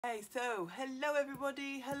Hey, so hello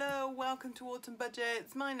everybody, hello, welcome to Autumn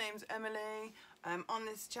Budgets. My name's Emily. On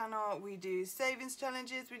this channel we do savings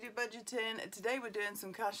challenges, we do budgeting. Today we're doing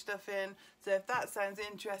some cash stuffing, so if that sounds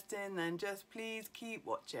interesting then just please keep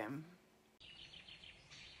watching.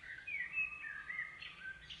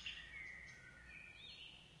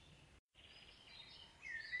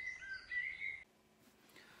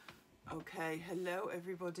 Okay, hello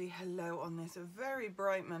everybody, hello on this very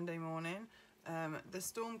bright Monday morning. The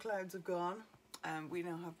storm clouds are gone. We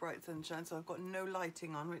now have bright sunshine, so I've got no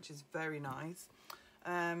lighting on, which is very nice.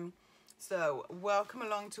 So welcome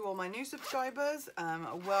along to all my new subscribers.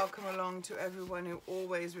 Welcome along to everyone who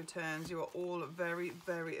always returns. You are all very,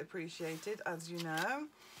 very appreciated, as you know.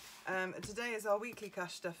 Today is our weekly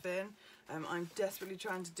cash stuffing. I'm desperately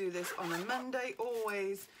trying to do this on a Monday,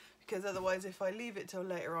 always, because otherwise if I leave it till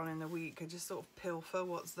later on in the week, I just sort of pilfer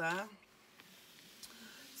what's there.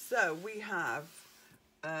 So we have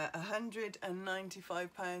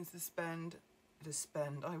 £195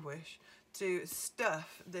 to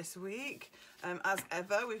stuff this week. As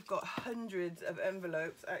ever, we've got hundreds of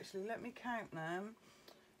envelopes. Actually, let me count them.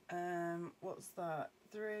 What's that?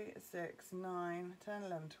 3, 6, 9, 10,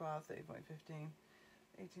 11, 12, 13, 14, 15,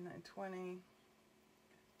 18, 19, 20,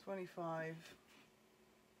 25,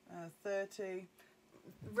 30.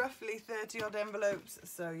 Roughly 30 odd envelopes,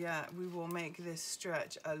 so yeah, we will make this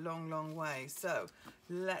stretch a long way. So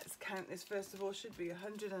let's count this. First of all, should be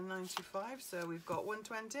 195, so we've got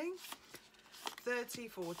 120, 30,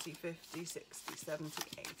 40, 50, 60, 70,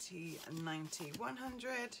 80, 90,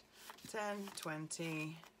 100, 10,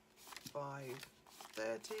 20, 5,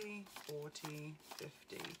 30, 40,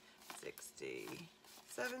 50, 60,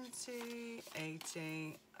 70,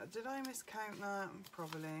 80. Did I miscount that?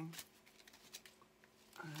 Probably.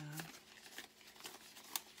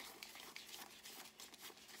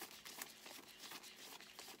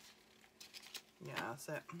 Yeah, that's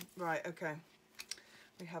it. Right, okay.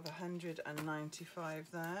 We have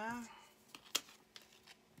 195 there.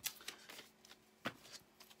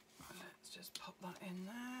 Let's just pop that in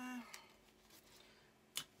there.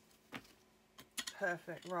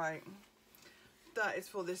 Perfect, right. That is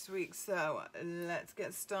for this week, so let's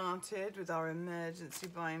get started with our emergency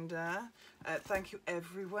binder. Thank you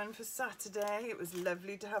everyone for Saturday. It was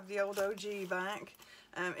lovely to have the old OG back.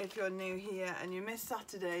 If you're new here and you miss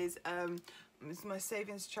Saturdays, it's my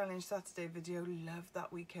savings challenge Saturday video. Love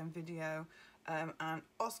that weekend video. And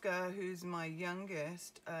Oscar, who's my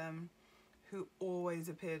youngest, who always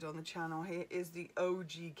appeared on the channel, he is the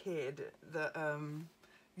OG kid that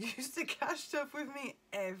used to cash stuff with me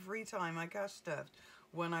every time I cash stuffed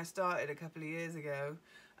when I started a couple of years ago.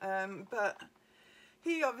 But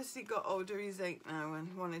he obviously got older, he's 8 now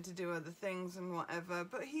and wanted to do other things and whatever,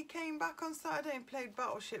 but he came back on Saturday and played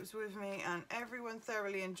battleships with me and everyone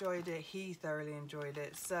thoroughly enjoyed it. He thoroughly enjoyed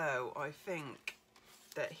it, so I think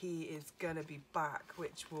that he is gonna be back,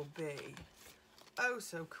 which will be oh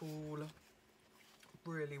so cool.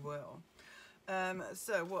 Really will.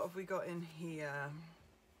 So what have we got in here?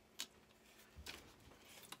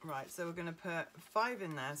 Right, so we're going to put 5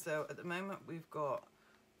 in there. So at the moment we've got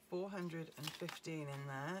 415 in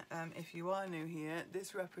there. If you are new here,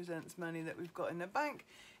 this represents money that we've got in the bank.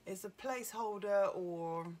 It's a placeholder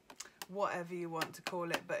or whatever you want to call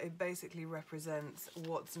it, but it basically represents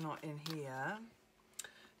what's not in here.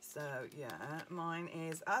 So yeah, mine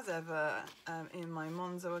is as ever in my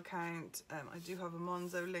MONZO account. I do have a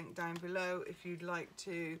MONZO link down below if you'd like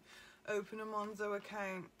to open a MONZO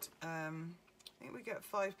account. I think we get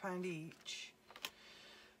 £5 each,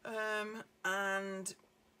 and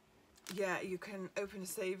yeah, you can open a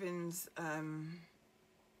savings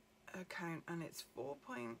account and it's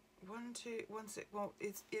 4.1216. Well,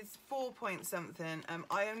 it's 4 point something.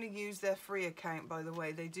 I only use their free account, by the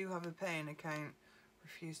way. They do have a paying account.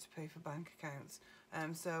 Refuse to pay for bank accounts.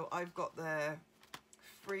 So I've got their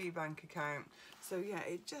free bank account. So yeah,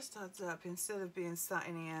 it just adds up instead of being sat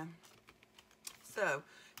in here. So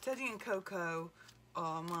Teddy and Coco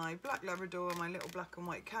are my black Labrador, my little black and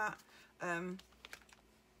white cat.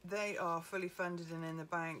 They are fully funded and in the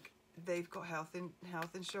bank. They've got health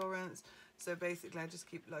insurance. So basically I just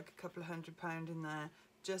keep like a couple of £100 in there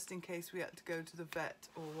just in case we had to go to the vet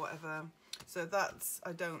or whatever. So that's,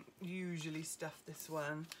 I don't usually stuff this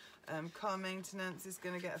one. Car maintenance is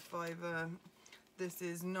going to get a £5. This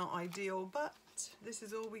is not ideal, but this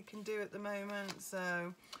is all we can do at the moment.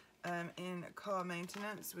 So in car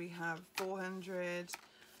maintenance we have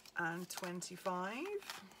 425.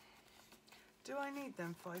 Do I need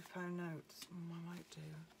them £5 notes? I might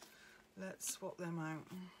do. Let's swap them out.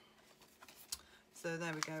 So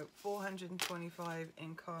there we go, 425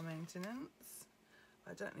 in car maintenance.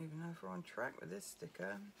 I don't even know if we're on track with this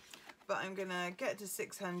sticker, but I'm gonna get to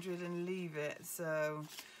 600 and leave it. So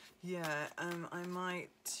yeah, I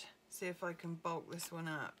might see if I can bulk this one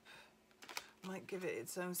up. Might give it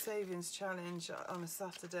its own savings challenge on a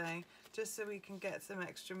Saturday, just so we can get some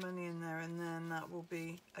extra money in there, and then that will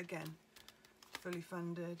be, again, fully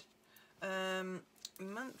funded.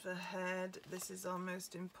 Month ahead, this is our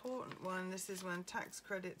most important one. This is when tax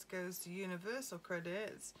credits goes to universal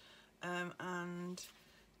credits, and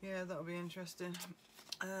yeah, that'll be interesting.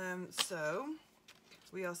 So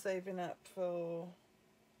we are saving up for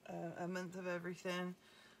a month of everything,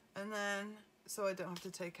 and then so I don't have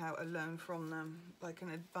to take out a loan from them, like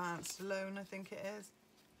an advanced loan, I think it is.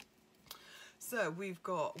 So we've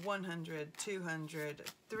got 100,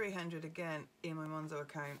 200, 300 again in my MONZO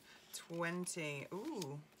account, 20,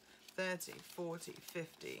 ooh, 30, 40,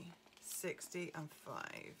 50, 60 and 5.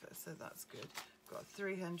 So that's good. Got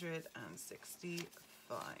 365.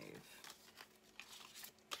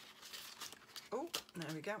 Oh,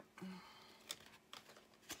 there we go.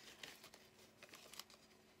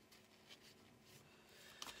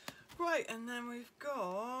 Right, and then we've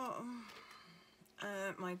got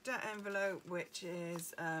my debt envelope, which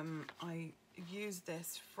is, I use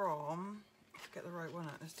this from, get the right one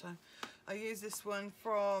out this time. I use this one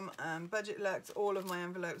from Budget Lux. All of my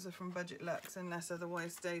envelopes are from Budget Lux unless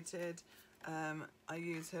otherwise stated. I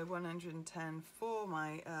use her 110 for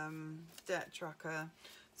my debt tracker.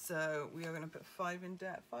 So we are going to put 5 in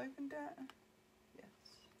debt. 5 in debt? Yes.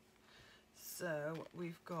 So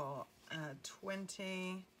we've got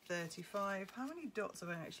 20, 35. How many dots have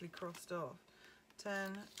I actually crossed off?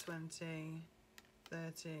 10, 20,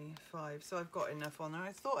 35. So I've got enough on there.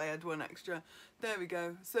 I thought I had one extra. There we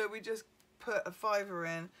go. So we just put a £5 in,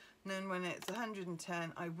 and then when it's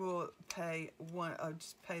 110, I will pay one. I'll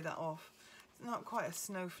just pay that off. It's not quite a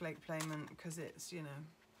snowflake payment because it's, you know,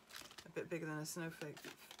 a bit bigger than a snowflake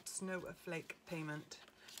payment.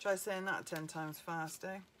 Try saying that 10 times fast,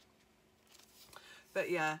 eh? But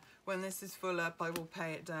yeah, when this is full up, I will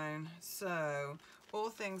pay it down. So all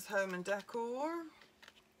things home and decor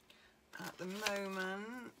at the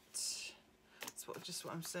moment. That's just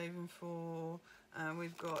what I'm saving for.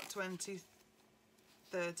 We've got 20,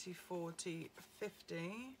 30, 40,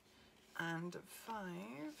 50 and 5.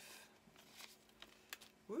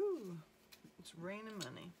 Woo, it's raining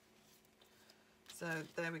money. So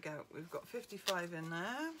there we go. We've got 55 in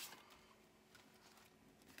there.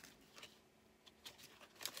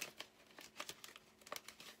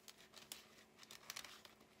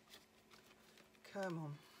 Come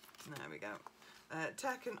on. There we go.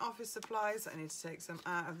 Tech and office supplies. I need to take some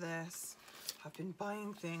out of this. I've been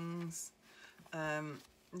buying things.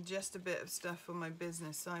 Just a bit of stuff for my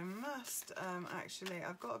business. So I must actually,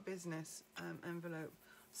 I've got a business envelope,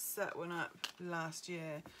 set one up last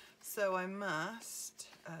year. So I must,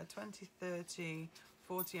 20, 30,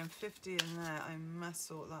 40 and 50 in there. I must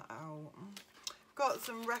sort that out. Got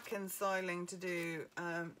some reconciling to do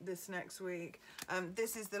this next week.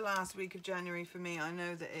 This is the last week of January for me. I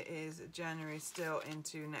know that it is January still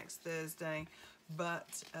into next Thursday,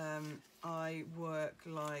 but I work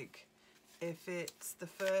like, if it's the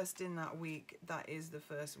first in that week, that is the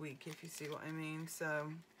first week, if you see what I mean.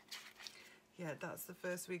 So yeah, that's the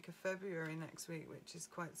first week of February next week, which is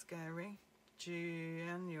quite scary.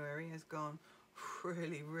 January has gone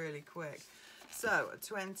really, really quick. So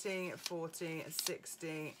 20, 40,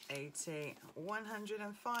 60, 80,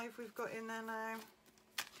 105 we've got in there now.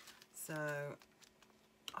 So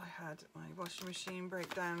I had my washing machine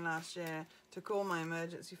break down last year, took all my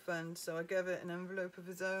emergency fund, so I gave it an envelope of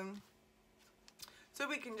its own. So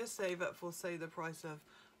we can just save up for, say, the price of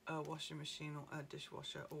a washing machine or a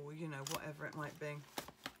dishwasher or, you know, whatever it might be.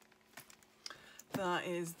 That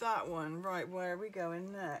is that one. Right, where are we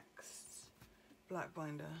going next? Black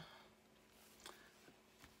binder.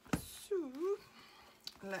 So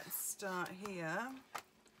let's start here.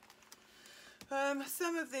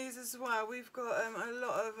 Some of these as well, we've got a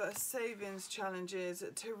lot of savings challenges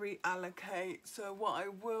to reallocate. So what I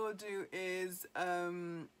will do is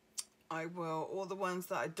all the ones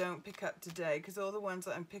that I don't pick up today, because all the ones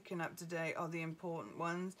that I'm picking up today are the important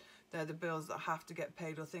ones. They're the bills that have to get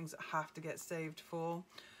paid or things that have to get saved for.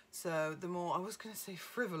 So the more, I was going to say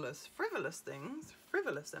frivolous things,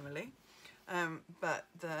 frivolous Emily, but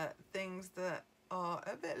the things that are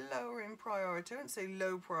a bit lower in priority, I wouldn't say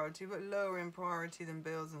low priority, but lower in priority than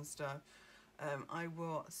bills and stuff, I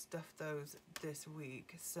will stuff those this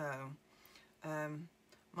week. So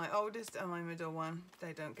my oldest and my middle one,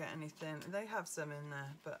 they don't get anything. They have some in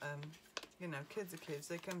there, but you know, kids are kids.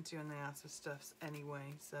 They come to you and they ask for stuffs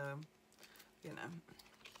anyway, so you know.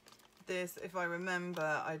 This, if I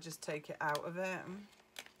remember, I just take it out of it.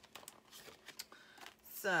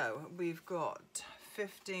 So we've got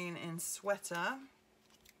 15 in sweater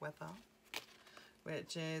weather,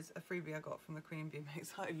 which is a freebie I got from the Queen Bee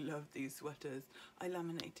Mix. I love these sweaters. I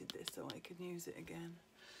laminated this so I could use it again.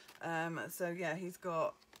 So yeah, he's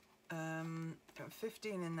got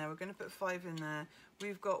 15 in there. We're going to put 5 in there.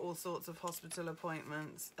 We've got all sorts of hospital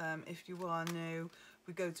appointments. If you are new,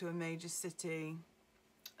 we go to a major city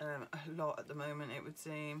a lot at the moment, it would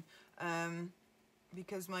seem.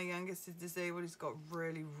 Because my youngest is disabled, he's got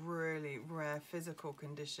really rare physical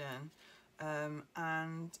condition. Yeah,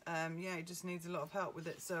 he just needs a lot of help with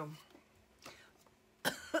it. So,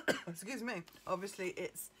 excuse me, obviously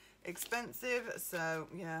it's expensive. So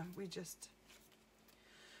yeah, we just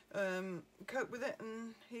cope with it,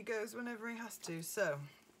 and he goes whenever he has to. So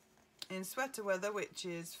in sweater weather, which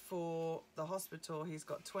is for the hospital, he's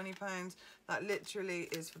got £20. That literally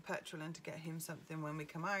is for petrol and to get him something when we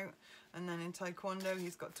come out. And then in taekwondo,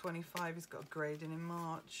 he's got 25. He's got a grading in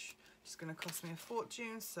March. It's going to cost me a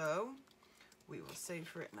fortune, so we will save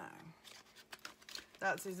for it now.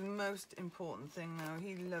 That's his most important thing now.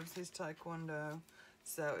 He loves his taekwondo,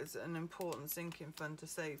 so it's an important sinking fund to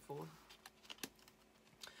save for.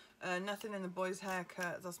 Nothing in the boys'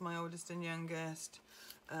 haircuts. That's my oldest and youngest.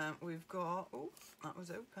 We've got, oh, that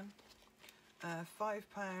was open.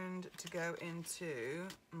 £5 to go into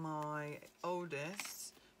my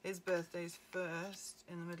oldest. His birthday's first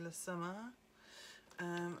in the middle of summer.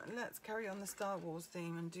 Let's carry on the Star Wars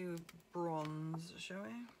theme and do bronze, shall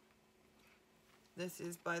we? This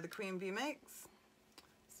is by the Queen Bee Makes.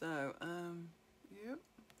 So, yep.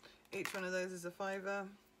 Each one of those is a £5.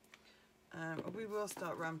 We will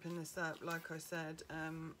start ramping this up. Like I said,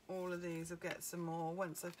 all of these will get some more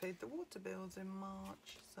once I've paid the water bills in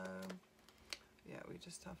March. So, yeah, we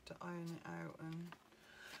just have to iron it out and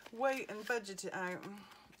wait and budget it out.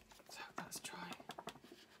 So, let's try.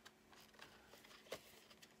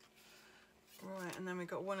 Right, and then we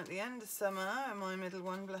got one at the end of summer, and my middle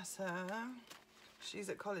one, bless her. She's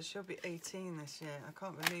at college. She'll be 18 this year. I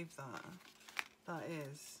can't believe that. That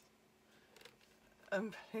is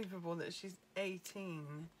unbelievable that she's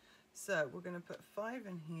 18. So we're going to put 5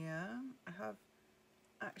 in here. I have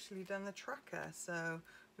actually done the tracker. So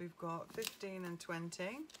we've got 15 and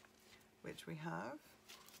 20, which we have.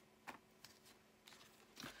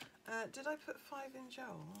 Did I put 5 in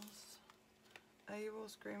Joel's? Are you all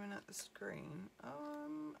screaming at the screen? Oh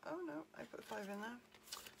no, I put 5 in there.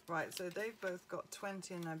 Right, so they've both got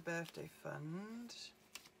 20 in their birthday fund.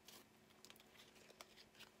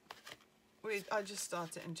 I just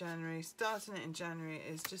start it in January. Starting it in January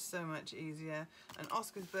is just so much easier. And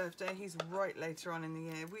Oscar's birthday, he's right later on in the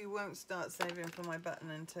year. We won't start saving for my button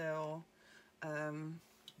until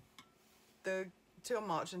till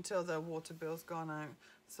March, until the water bill's gone out.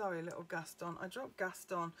 Sorry, little Gaston. I dropped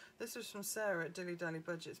Gaston. This was from Sarah at Dilly Dally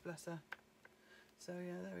Budgets, bless her. So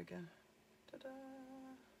yeah, there we go. Ta-da!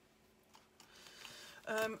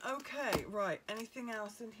 Okay, right, anything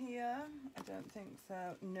else in here? I don't think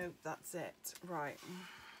so. Nope, that's it. Right.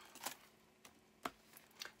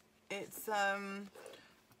 It's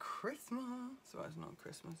Christmas. Well, it's not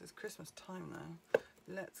Christmas, it's Christmas time now.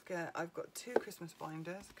 I've got 2 Christmas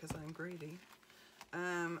binders because I'm greedy.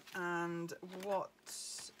 And what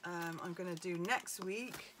I'm going to do next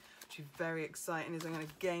week, which is very exciting, is I'm going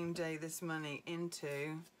to game day this money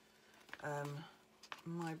into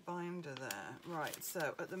my binder there. Right,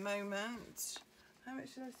 so at the moment, how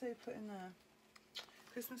much should I say put in there?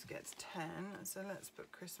 Christmas gets 10, so let's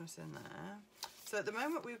put Christmas in there. So at the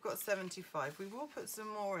moment we've got 75. We will put some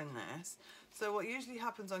more in this. So what usually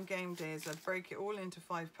happens on game day is I break it all into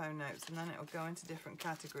 £5 notes, and then it'll go into different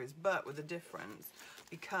categories, but with a difference,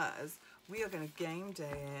 because we are going to game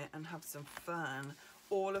day it and have some fun.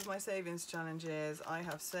 All of my savings challenges I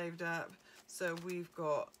have saved up. So we've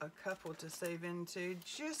got a couple to save into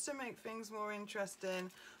just to make things more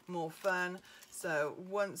interesting, more fun. So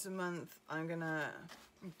once a month, I'm gonna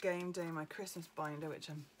game day my Christmas binder, which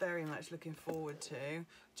I'm very much looking forward to.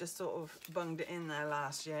 Just sort of bunged it in there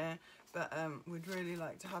last year, but would really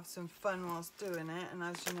like to have some fun whilst doing it. And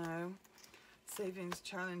as you know, savings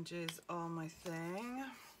challenges are my thing.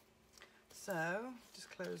 So just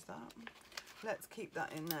close that. Let's keep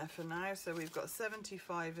that in there for now. So we've got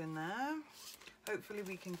 75 in there. Hopefully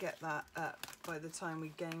we can get that up by the time we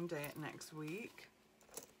game day it next week.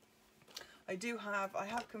 I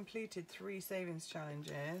have completed 3 savings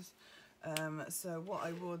challenges. So what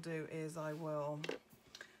I will do is I will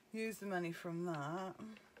use the money from that.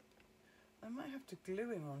 I might have to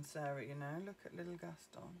glue him on Sarah, you know. Look at little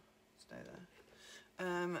Gaston. Stay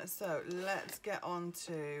So let's get on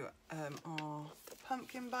to our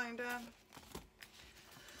pumpkin binder.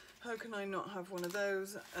 How can I not have one of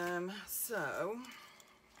those?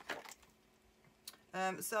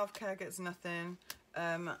 Self-care gets nothing.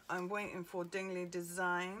 I'm waiting for Dingley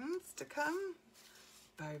Designs to come.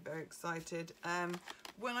 Very, very excited.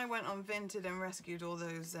 When I went on Vinted and rescued all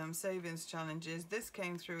those savings challenges, this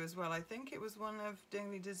came through as well. I think it was one of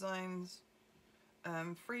Dingley Designs'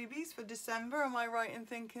 freebies for December. Am I right in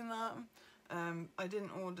thinking that? I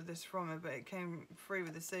didn't order this from her, but it came free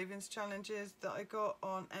with the savings challenges that I got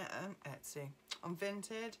on Etsy, on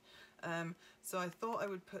Vinted. So I thought I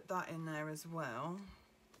would put that in there as well,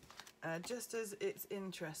 just as it's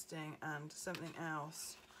interesting and something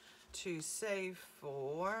else to save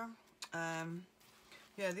for.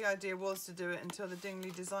 Yeah, the idea was to do it until the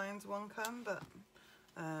Dingley Designs one come, but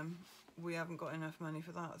we haven't got enough money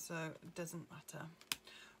for that, so it doesn't matter.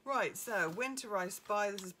 Right, so winter I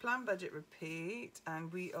spy. This is plan budget repeat,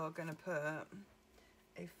 and we are going to put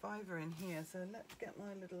a £5 in here. So let's get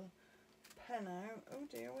my little pen out. Oh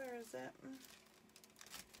dear, where is it?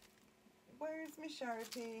 Where is my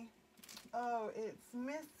Sharpie? Oh, it's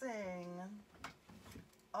missing.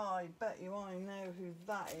 I bet you I know who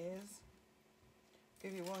that is.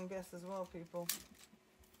 Give you one guess as well, people.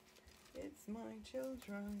 It's my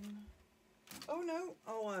children. Oh no.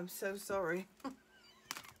 Oh, I'm so sorry.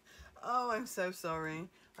 Oh, I'm so sorry.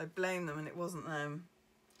 I blame them and it wasn't them.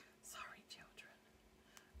 Sorry,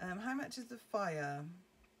 children. How much is the fire?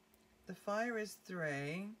 The fire is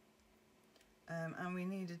 3. And we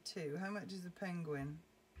needed 2. How much is the penguin?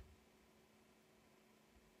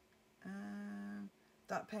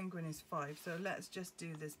 That penguin is 5. So let's just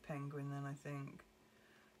do this penguin then, I think.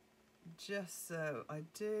 Just so I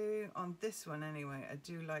do, on this one anyway, I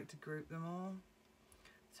do like to group them all.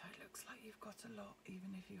 So it looks like you've got a lot,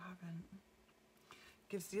 even if you haven't.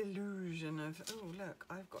 Gives the illusion of, oh look,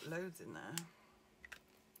 I've got loads in there.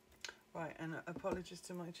 Right, and apologies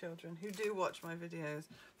to my children who do watch my videos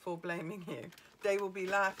for blaming you. They will be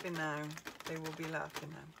laughing now. They will be laughing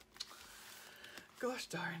now. Gosh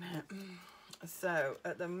darn it. So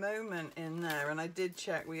at the moment in there, and I did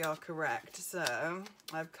check we are correct, so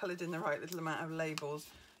I've coloured in the right little amount of labels.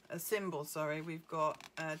 Symbols, sorry, we've got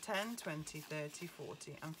 10, 20, 30,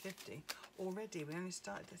 40 and 50 already. We only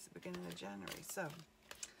started this at the beginning of January, so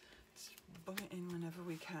just bung it in whenever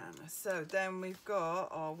we can. So then we've got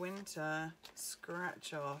our winter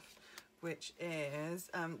scratch off, which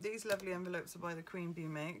is these lovely envelopes are by the Queen Bee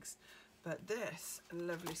Makes, but this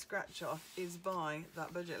lovely scratch off is by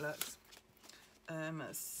That Budget Looks.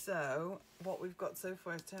 So what we've got so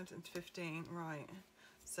far is 10 to 15, right?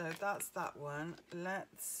 So that's that one.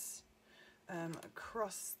 Let's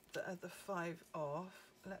cross the other 5 off.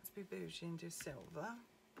 Let's be bougie and do silver.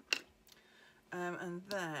 And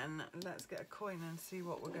then let's get a coin and see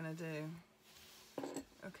what we're going to do.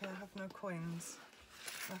 Okay, I have no coins.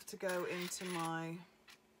 I have to go into my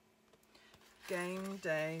game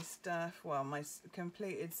day stuff. Well, my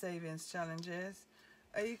completed savings challenges.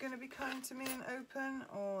 Are you going to be kind to me and open,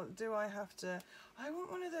 or do I have to? I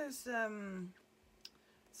want one of those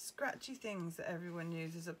scratchy things that everyone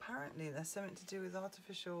uses. Apparently they're something to do with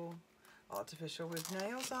artificial with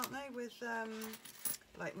nails, aren't they? With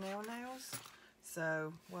like nails.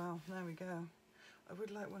 So, well, there we go. I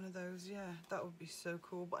would like one of those. Yeah, that would be so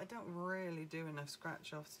cool, but I don't really do enough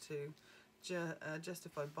scratch offs to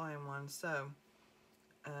justify buying one. So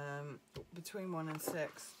between 1 and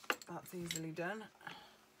 6, that's easily done.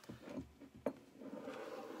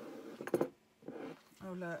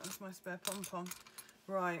 Oh look, that's my spare pom-pom.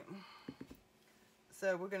 Right,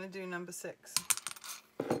 so we're going to do number 6.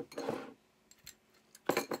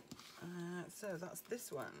 So that's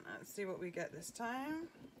this one. Let's see what we get this time.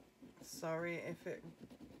 Sorry if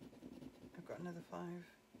I've got another 5.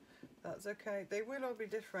 That's okay. They will all be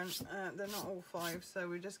different. They're not all 5, so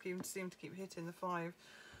we just seem to keep hitting the 5.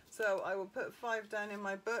 So I will put 5 down in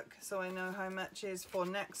my book so I know how much is for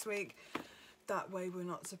next week. That way we're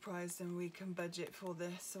not surprised and we can budget for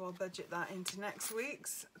this. So I'll budget that into next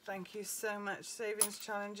week's. Thank you so much, Savings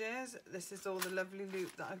Challenges. This is all the lovely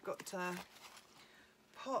loot that I've got to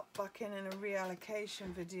pop back in a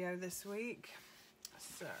reallocation video this week.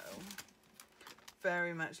 So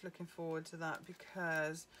very much looking forward to that,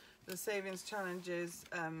 because the Savings Challenges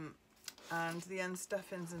and the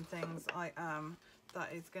unstuffings and things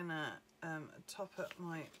that is gonna top up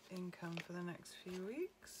my income for the next few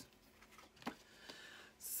weeks.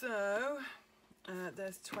 So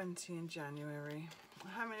there's 20 in January.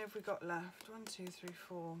 How many have we got left? 1, 2, 3,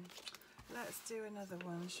 4. Let's do another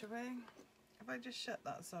one, shall we? Have I just shut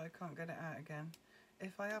that so I can't get it out again?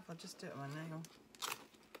 If I have, I'll just do it with my nail.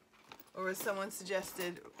 Or as someone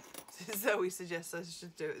suggested, Zoe suggests I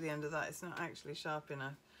should do it at the end of that. It's not actually sharp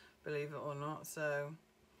enough, believe it or not. So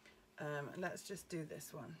let's just do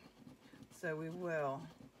this one. So we will,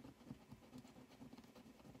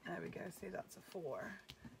 there we go, see that's a 4.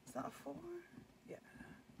 Is that a 4? Yeah.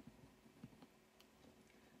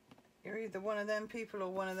 You're either one of them people or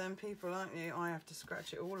one of them people, aren't you? I have to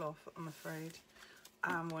scratch it all off, I'm afraid.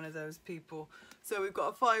 I'm one of those people. So we've got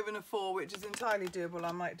a 5 and a 4, which is entirely doable.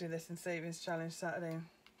 I might do this in Savings Challenge Saturday.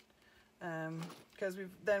 Because we've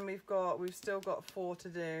still got 4 to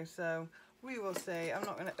do, so we will see. I'm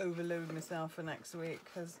not going to overload myself for next week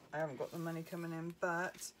because I haven't got the money coming in,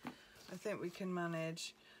 but I think we can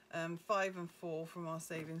manage 5 and 4 from our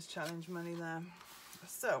Savings Challenge money there.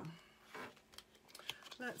 So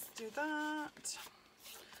let's do that.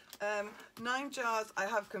 9 jars I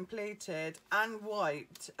have completed and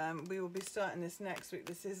wiped. We will be starting this next week.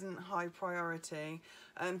 This isn't high priority,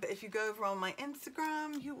 but if you go over on my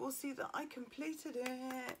Instagram, you will see that I completed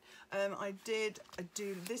it. I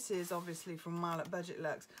do. This is obviously from Mallet Budget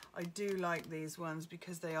Luxe. I do like these ones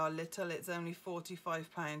because they are little. It's only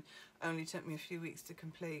 £45. Only took me a few weeks to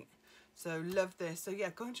complete. So love this. So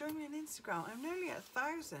yeah, go and join me on Instagram. I'm nearly at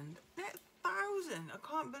 1,000. 1,000! I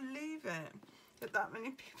can't believe it. That many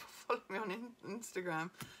people follow me on Instagram.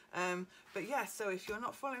 But yeah, so if you're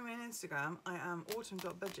not following me on Instagram, I am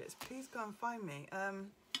autumn.budgets. Please go and find me.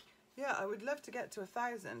 Yeah, I would love to get to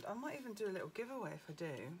 1,000. I might even do a little giveaway if I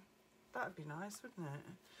do. That would be nice, wouldn't it?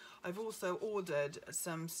 I've also ordered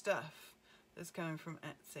some stuff that's coming from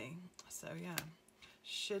Etsy. So yeah,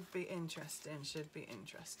 should be interesting, should be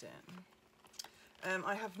interesting.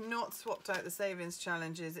 I have not swapped out the savings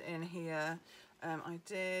challenges in here. I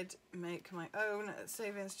did make my own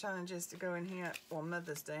savings challenges to go in here, or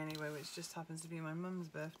Mother's Day anyway, which just happens to be my mum's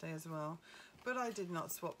birthday as well. But I did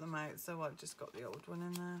not swap them out, so I've just got the old one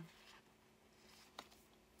in there.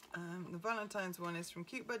 The Valentine's one is from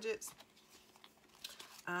Cute Budgets.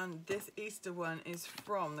 And this Easter one is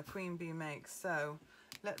from the Queen Bee Makes. So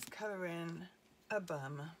let's colour in a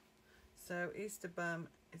bum. So Easter bum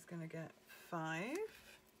is going to get 5.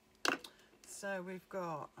 So we've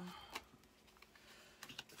got...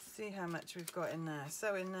 see how much we've got in there.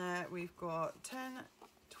 So in there we've got 10,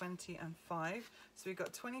 20 and 5. So we've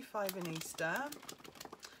got 25 in Easter,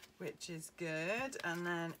 which is good. And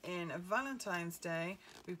then in Valentine's Day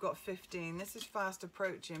we've got 15. This is fast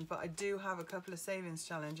approaching, but I do have a couple of savings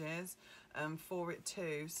challenges for it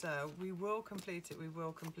too. So we will complete it, we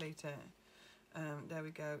will complete it. There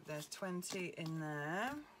we go, there's 20 in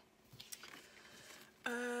there.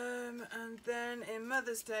 And then in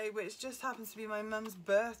Mother's Day, which just happens to be my mum's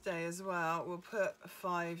birthday as well, we'll put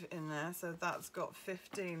 5 in there, so that's got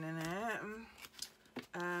 15 in it.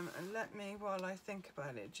 And let me, while I think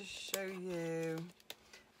about it, just show you,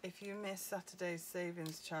 if you missed Saturday's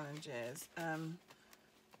savings challenges,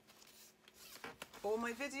 or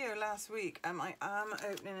my video last week, I am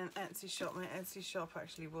opening an Etsy shop. My Etsy shop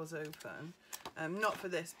actually was open, not for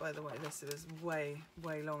this, by the way. This was way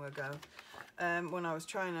long ago. When I was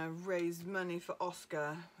trying to raise money for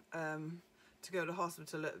Oscar to go to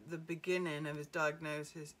hospital at the beginning of his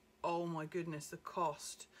diagnosis. Oh my goodness, the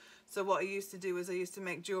cost. So what I used to do was I used to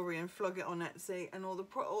make jewellery and flog it on Etsy, and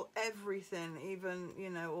all everything, even,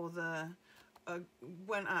 you know, all the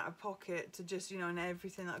went out of pocket to just, you know, and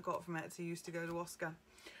everything that I got from Etsy used to go to Oscar.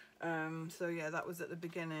 So yeah, that was at the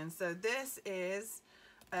beginning. So this is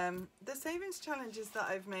the savings challenges that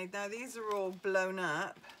I've made. Now these are all blown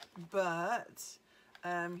up, but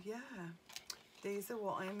yeah, these are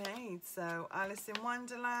what I made. So Alice in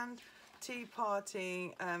Wonderland, Tea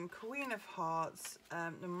Party, Queen of Hearts,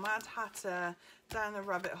 the Mad Hatter, Down the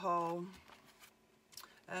Rabbit Hole.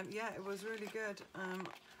 Yeah, it was really good.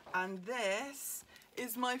 And this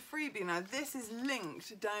is my freebie. Now this is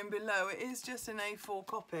linked down below. It is just an A4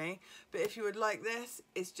 copy, but if you would like this,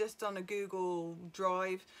 it's just on a Google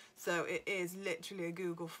Drive, so it is literally a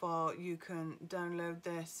Google file. You can download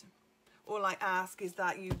this. All I ask is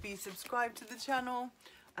that you be subscribed to the channel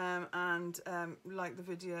and like the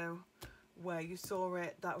video where you saw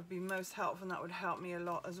it. That would be most helpful, and that would help me a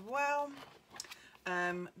lot as well.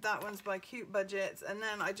 That one's by Cute Budgets, and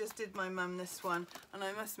then I just did my mum this one, and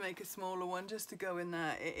I must make a smaller one just to go in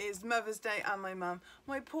there. It is Mother's Day and my mum.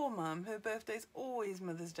 My poor mum, her birthday's always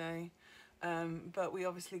Mother's Day, but we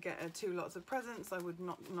obviously get her 2 lots of presents. I would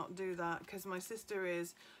not do that because my sister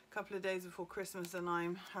is a couple of days before Christmas and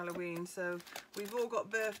I'm Halloween, so we've all got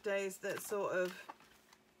birthdays that sort of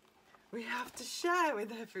we have to share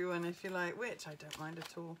with everyone, if you like, which I don't mind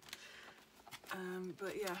at all.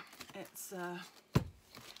 But yeah, it's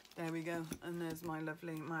there we go, and there's my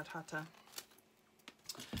lovely Mad Hatter.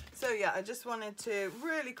 So yeah, I just wanted to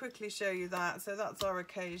really quickly show you that. So that's our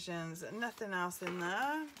occasions, nothing else in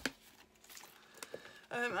there.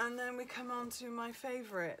 And then we come on to my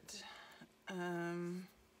favourite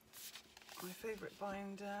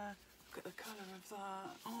binder. Look at the colour of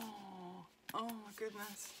that. Oh my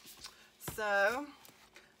goodness. So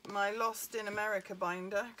my Lost in America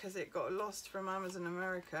binder, because it got lost from Amazon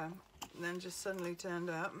America and then just suddenly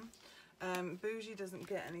turned up. Bougie doesn't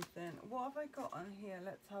get anything. What have I got on here?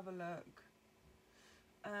 Let's have a look.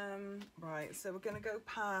 Right, so we're going to go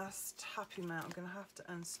past Happy Mail. I'm going to have to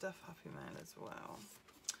unstuff Happy Mail as well.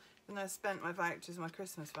 When I spent my vouchers, my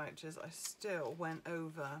Christmas vouchers, I still went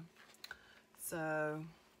over. So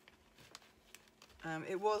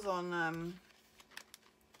it was on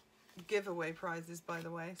giveaway prizes, by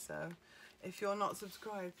the way. So if you're not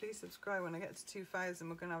subscribed, please subscribe. When I get to 2,000,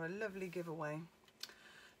 we're going to have a lovely giveaway.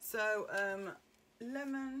 So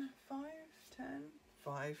lemon 5, 10,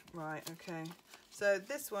 5. Right, okay. So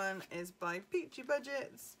this one is by Peachy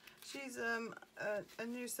Budgets. She's a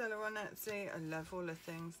new seller on Etsy. I love all her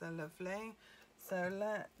things, they're lovely. So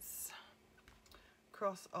let's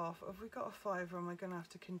cross off. Have we got a 5 or am I going to have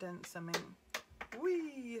to condense something?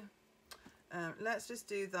 Whee! Let's just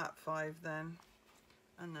do that 5 then.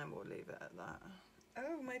 And then we'll leave it at that.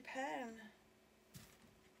 Oh, my pen.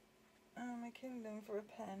 Oh, my kingdom for a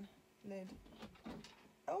pen lid.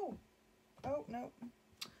 Oh no.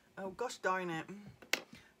 Oh gosh darn it.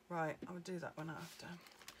 Right, I'll do that one after.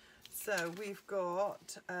 So we've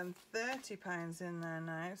got £30 in there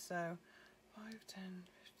now. So 5, 10,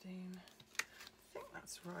 15. I think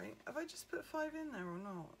that's right. Have I just put 5 in there or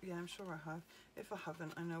not? Yeah, I'm sure I have. If I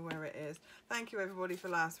haven't, I know where it is. Thank you everybody for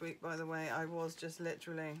last week, by the way. I was just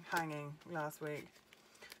literally hanging last week.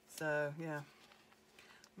 So yeah.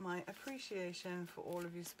 My appreciation for all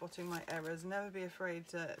of you spotting my errors. Never be afraid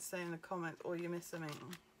to say in the comments or you miss something.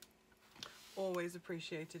 Always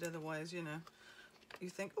appreciated, otherwise, you know, you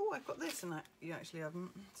think, oh, I've got this, and you actually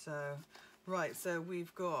haven't. So, right, so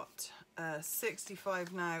we've got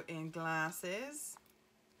 65 now in glasses.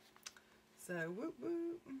 So, whoop,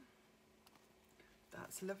 whoop.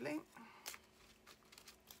 That's lovely.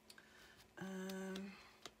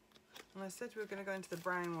 And I said we were going to go into the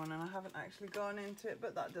brown one, and I haven't actually gone into it,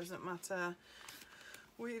 but that doesn't matter.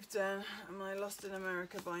 We've done my Lost in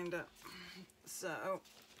America binder. So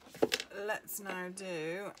let's now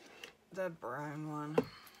do the brown one.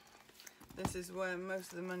 This is where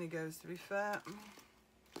most of the money goes, to be fair.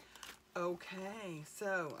 Okay,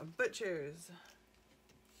 so Butchers.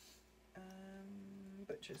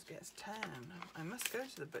 Butchers gets 10. I must go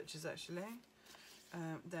to the Butchers actually.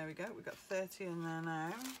 There we go, we've got 30 in there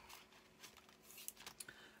now.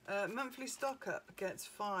 Monthly stock up gets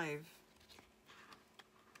 5.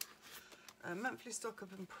 Monthly stock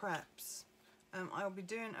up and preps. I'll be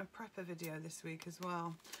doing a prepper video this week as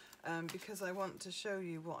well, because I want to show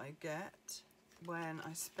you what I get when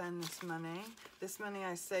I spend this money. This money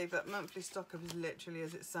I save up. Monthly stock up is literally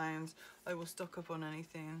as it sounds. I will stock up on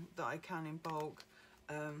anything that I can in bulk.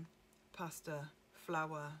 Pasta,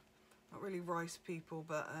 flour, not really rice people,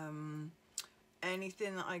 but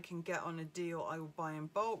anything that I can get on a deal I will buy in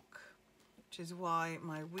bulk, which is why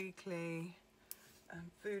my weekly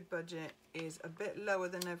food budget is a bit lower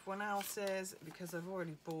than everyone else's, because I've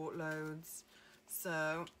already bought loads.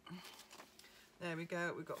 So there we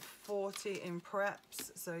go, we've got 40 in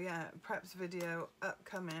preps. So yeah, preps video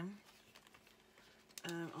upcoming.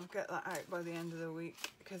 I'll get that out by the end of the week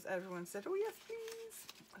because everyone said, oh yes please.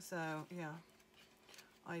 So yeah,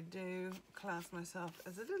 I do class myself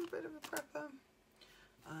as a little bit of a prepper.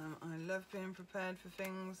 I love being prepared for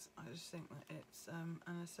things. I just think that it's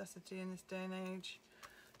a necessity in this day and age.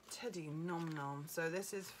 Teddy Nom Nom. So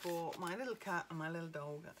this is for my little cat and my little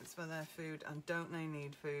dog. It's for their food, and don't they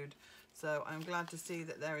need food? So I'm glad to see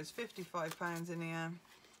that there is £55 in here.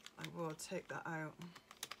 I will take that out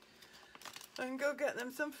and go get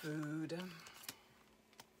them some food.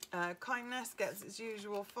 Kindness gets its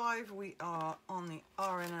usual 5. We are on the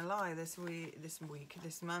RNLI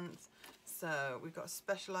this month. So we've got a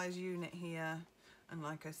specialised unit here, and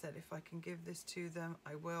like I said, if I can give this to them,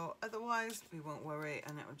 I will. Otherwise, we won't worry,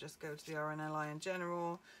 and it will just go to the RNLI in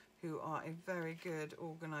general, who are a very good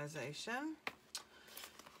organisation.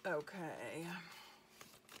 Okay.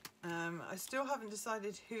 I still haven't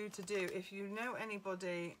decided who to do. If you know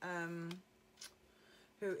anybody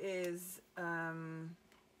who is not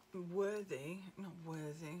worthy,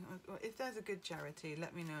 if there's a good charity,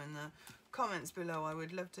 let me know in the comments below. I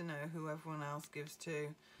would love to know who everyone else gives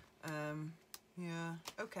to. Yeah,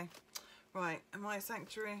 okay, right. My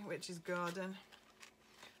sanctuary, which is garden,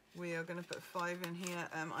 we are going to put 5 in here.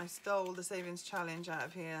 I stole the savings challenge out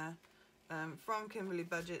of here from Kimberly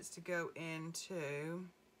Budgets to go into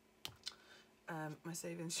my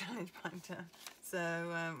savings challenge binder.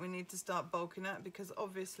 So we need to start bulking up because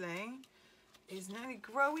obviously it's nearly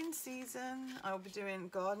growing season. I'll be doing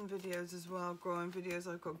garden videos as well, growing videos.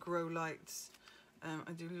 I've got grow lights.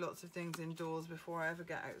 I do lots of things indoors before I ever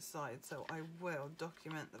get outside, so I will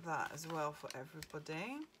document that as well for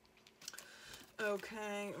everybody.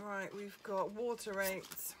 Okay, right, we've got water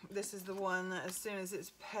rates. This is the one that as soon as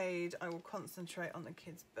it's paid, I will concentrate on the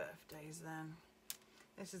kids' birthdays then.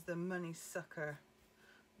 This is the money sucker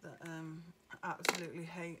that I absolutely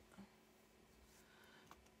hate.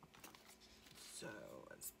 So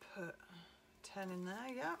let's put 10 in there,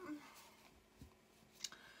 yeah.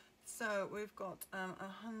 So we've got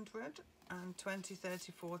 100 and 20,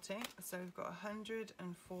 30, 40. So we've got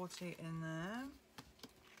 140 in there.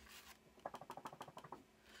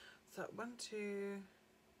 So 1, 2,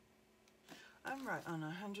 I'm right on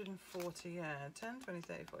 140, yeah. 10, 20,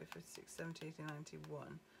 30, 40, 50, 60, 70, 80,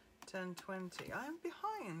 91, 10, 20. I am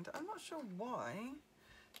behind. I'm not sure why.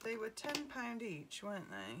 They were £10 each, weren't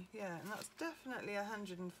they? Yeah, and that's definitely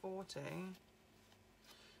 140.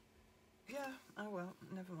 Yeah, oh well,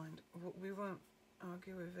 never mind. We won't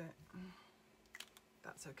argue with it.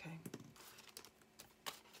 That's okay.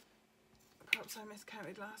 Perhaps I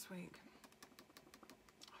miscounted last week.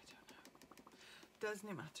 I don't know.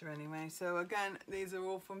 Doesn't matter anyway. So again, these are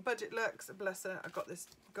all from Budget Looks. Bless her. I got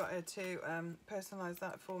her to personalise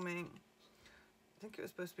that for me. I think it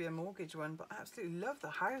was supposed to be a mortgage one, but I absolutely love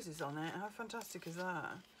the houses on it. How fantastic is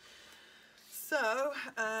that? So,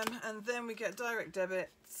 and then we get direct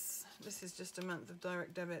debits. This is just a month of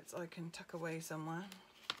direct debits I can tuck away somewhere.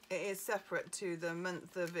 It is separate to the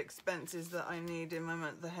month of expenses that I need in my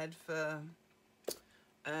month ahead for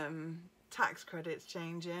tax credits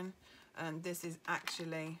changing. And this is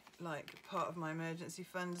actually like part of my emergency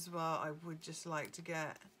fund as well. I would just like to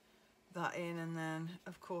get that in, and then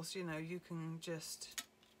of course, you know, you can just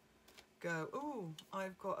go, oh,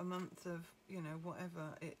 I've got a month of, you know,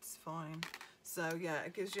 whatever, it's fine. So yeah,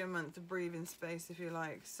 it gives you a month of breathing space if you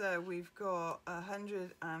like. So we've got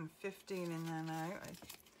 115 in there now.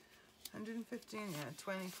 115, yeah,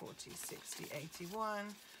 20, 40, 60,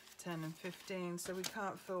 81, 10 and 15. So we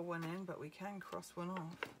can't fill one in, but we can cross one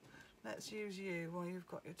off. Let's use you while you've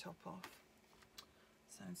got your top off.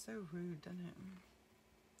 Sounds so rude, doesn't it?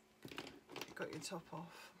 Got your top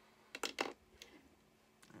off. There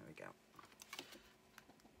we go.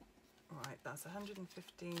 Right, that's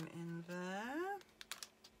 115 in there.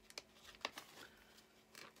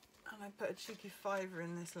 And I put a cheeky £5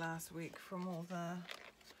 in this last week from all the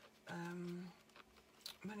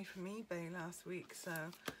money from eBay last week. So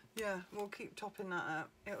yeah, we'll keep topping that up.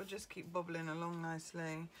 It'll just keep bubbling along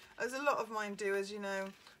nicely. As a lot of mine do, as you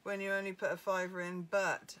know, when you only put a £5 in,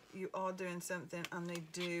 but you are doing something and they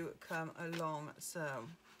do come along. So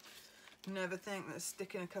never think that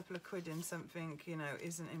sticking a couple of quid in something, you know,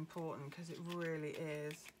 isn't important, because it really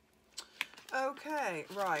is. Okay,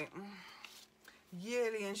 right.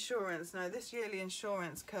 Yearly insurance. Now this yearly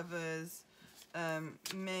insurance covers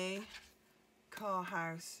me, car,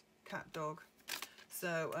 house, cat, dog.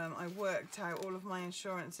 So I worked out all of my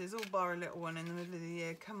insurances, all bar a little one in the middle of the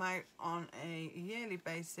year, come out on a yearly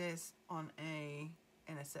basis in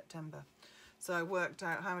a September. So I worked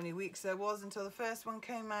out how many weeks there was until the first one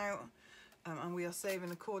came out, and we are saving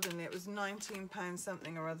accordingly. It was £19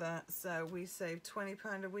 something or other, so we saved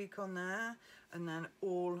 £20 a week on there, and then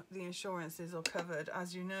all the insurances are covered.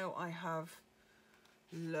 As you know, I have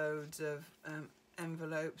loads of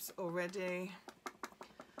envelopes already.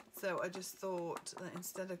 So I just thought that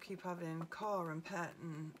instead of keep having car and pet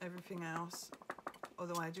and everything else,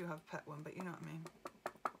 although I do have a pet one, but you know what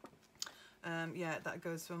I mean. Yeah, that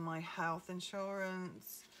goes for my health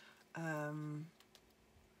insurance,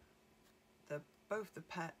 both the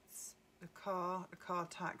pets, the car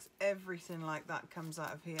tax, everything like that comes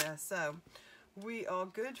out of here. So we are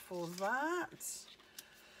good for that.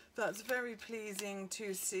 That's very pleasing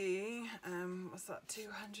to see. What's that,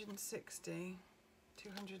 260?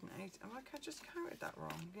 208. Oh, I just counted that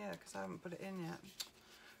wrong. Yeah, because I haven't put it in yet.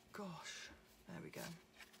 Gosh, there we go.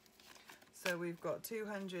 So we've got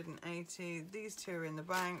 280. These two are in the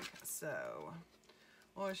bank. So,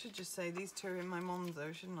 or I should just say these two are in my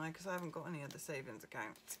MONZO, shouldn't I? Because I haven't got any other savings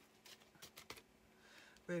accounts.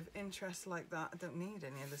 With interest like that, I don't need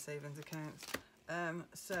any other savings accounts.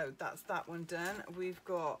 So that's that one done. We've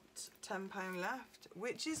got £10 left,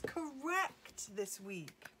 which is correct this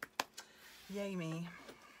week. Yay me.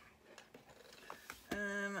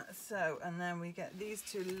 So, and then we get these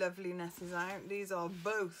two lovelinesses out. These are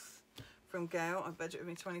both from Gail. I budget with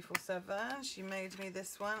me 24/7. She made me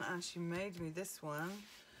this one and she made me this one.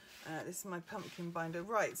 This is my pumpkin binder.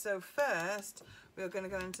 Right, so first we are going to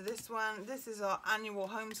go into this one. This is our annual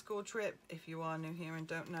homeschool trip. If you are new here and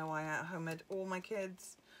don't know, I at-home-ed all my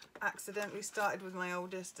kids. Accidentally started with my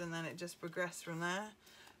oldest and then it just progressed from there.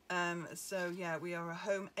 So yeah, we are a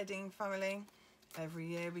home-edding family. Every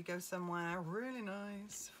year we go somewhere really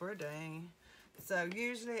nice for a day. So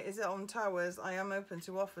usually it is at Alton Towers. I am open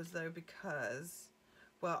to offers though because,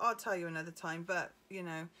 well, I'll tell you another time, but you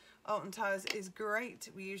know, Alton Towers is great.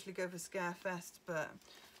 We usually go for Scarefest, but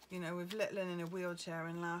you know, with Litlin in a wheelchair,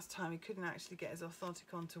 and last time he couldn't actually get his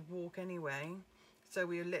orthotic on to walk anyway, so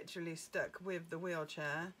we were literally stuck with the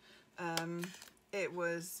wheelchair. It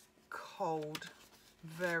was cold,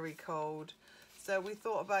 very cold, so we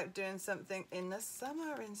thought about doing something in the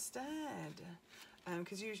summer instead,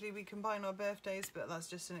 because usually we combine our birthdays, but that's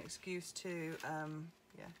just an excuse to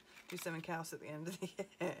yeah, do something else at the end of the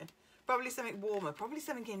year. Probably something warmer, probably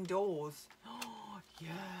something indoors. Oh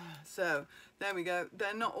yeah. So there we go.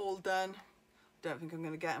 They're not all done. Don't think I'm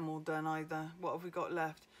going to get them all done either. What have we got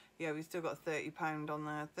left? Yeah, we've still got £30 on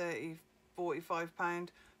there. 30, £45.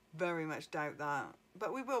 Very much doubt that,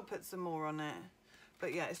 but we will put some more on it.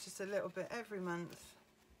 But yeah, it's just a little bit every month.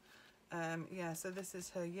 Yeah, so this is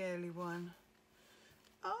her yearly one.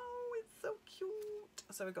 Oh, it's so cute.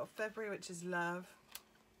 So we've got February, which is love.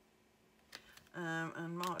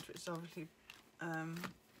 And March, which is obviously, oh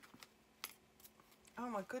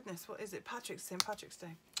my goodness, what is it? St. Patrick's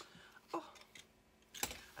Day. Oh.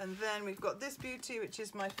 And then we've got this beauty, which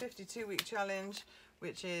is my 52-week challenge,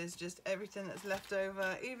 which is just everything that's left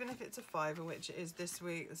over, even if it's a fiver, which it is this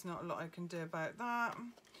week. There's not a lot I can do about that.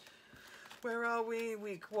 Where are we?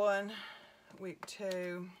 Week 1, week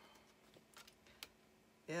 2,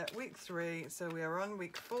 yeah, week 3. So we are on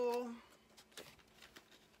week 4.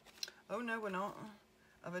 Oh no, we're not.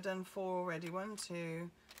 Have I done 4 already? 1,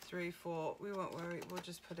 2, 3, 4. We won't worry, we'll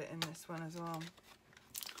just put it in this one as well.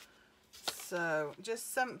 So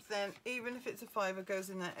just something, even if it's a fiver, goes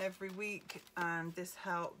in there every week, and this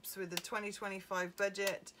helps with the 2025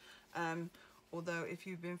 budget. Although if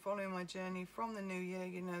you've been following my journey from the new year,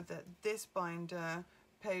 you know that this binder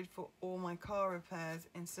paid for all my car repairs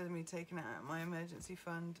instead of me taking it out of my emergency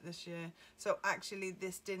fund this year. So actually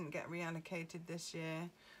this didn't get reallocated this year.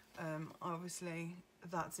 Obviously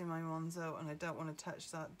that's in my MONZO and I don't want to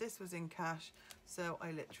touch that. This was in cash, so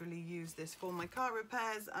I literally used this for my car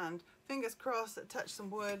repairs, and fingers crossed, touch some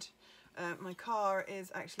wood, my car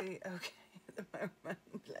is actually okay at the moment.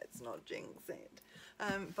 Let's not jinx it.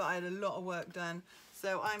 But I had a lot of work done,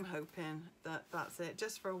 so I'm hoping that that's it,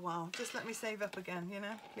 just for a while. Just let me save up again, you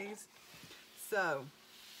know, please. So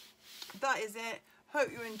that is it.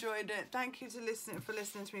 Hope you enjoyed it. Thank you for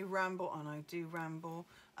listening to me ramble, and I do ramble.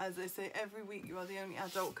 As I say every week, you are the only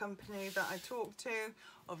adult company that I talk to,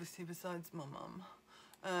 obviously besides my mum.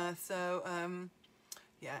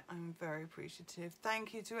 Yeah, I'm very appreciative.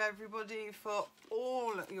 Thank you to everybody for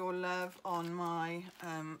all your love on my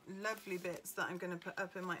lovely bits that I'm going to put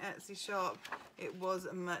up in my Etsy shop. It was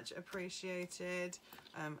much appreciated.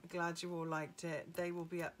 Glad you all liked it. They will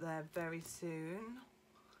be up there very soon,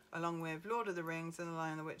 along with Lord of the Rings and The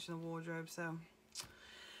Lion, the Witch and the Wardrobe. So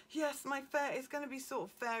yes, my fair is going to be sort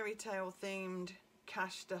of fairy tale themed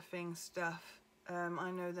cash stuffing stuff.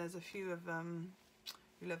 I know there's a few of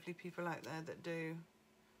lovely people out there that do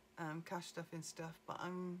cash stuffing stuff, but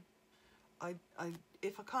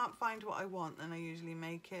if I can't find what I want, then I usually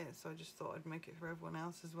make it. So I just thought I'd make it for everyone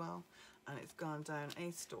else as well, and it's gone down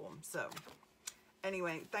a storm. So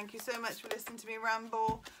anyway, thank you so much for listening to me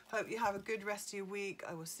ramble. Hope you have a good rest of your week.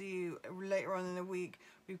 I will see you later on in the week.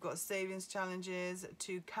 We've got savings challenges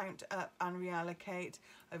to count up and reallocate.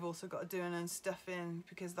 I've also got to do an unstuffing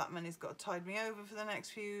because that money's got to tide me over for the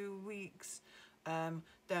next few weeks.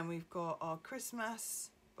 Then we've got our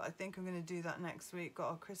Christmas, but I think I'm going to do that next week. Got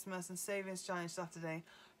our Christmas and savings challenge Saturday.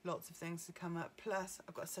 Lots of things to come up. Plus,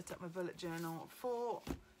 I've got to set up my bullet journal for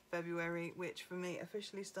February, which for me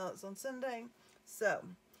officially starts on Sunday. So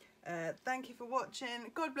thank you for watching.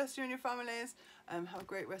 God bless you and your families. Have a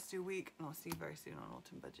great rest of your week, and I'll see you very soon on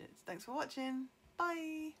Autumn Budgets. Thanks for watching.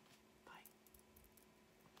 Bye.